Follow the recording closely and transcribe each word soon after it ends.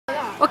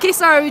Okay,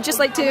 sir, I would just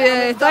like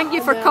to thank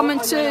you for coming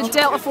to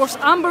Delta Force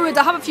Amberwood.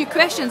 I have a few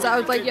questions that I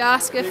would like you to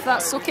ask, if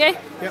that's okay.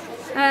 Yep.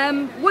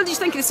 What did you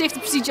think of the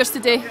safety procedures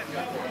today?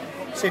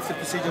 Safety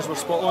procedures were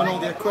spot on, all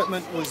the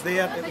equipment was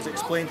there, it was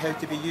explained how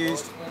to be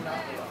used.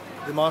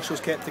 The marshals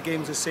kept the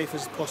games as safe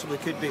as possibly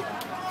could be.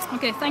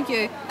 Okay, thank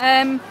you.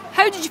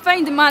 How did you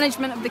find the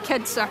management of the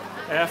kids, sir?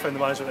 I found the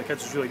management of the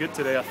kids was really good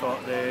today. I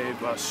thought they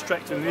were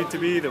strict when they needed to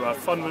be, they were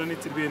fun when they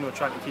needed to be, and they were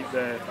trying to keep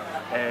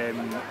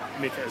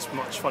make it as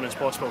much fun as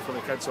possible for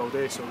the kids all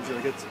day, so it was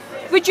really good.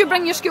 Would you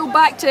bring your school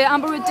back to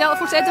Amberwood Delta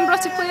Force Edinburgh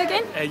to play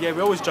again? Yeah,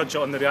 we always judge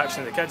it on the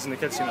reaction of the kids, and the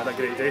kids seem to have had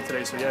a great day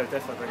today, so yeah,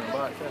 definitely bring them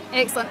back. Yeah.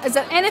 Excellent. Is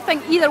there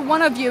anything either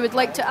one of you would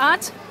like to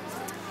add?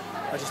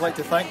 I'd just like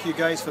to thank you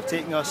guys for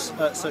taking us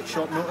at such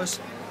short notice,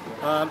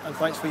 and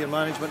thanks for your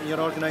management and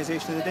your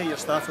organisation of the day. Your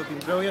staff have been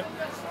brilliant,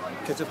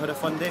 kids have had a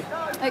fun day.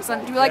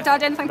 Excellent. Do you like to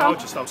add anything, Paul? No,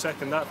 I'll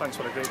second that. Thanks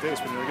for a great day.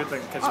 It's been really good. I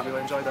think the kids have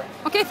really enjoyed it.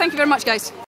 Okay, thank you very much, guys.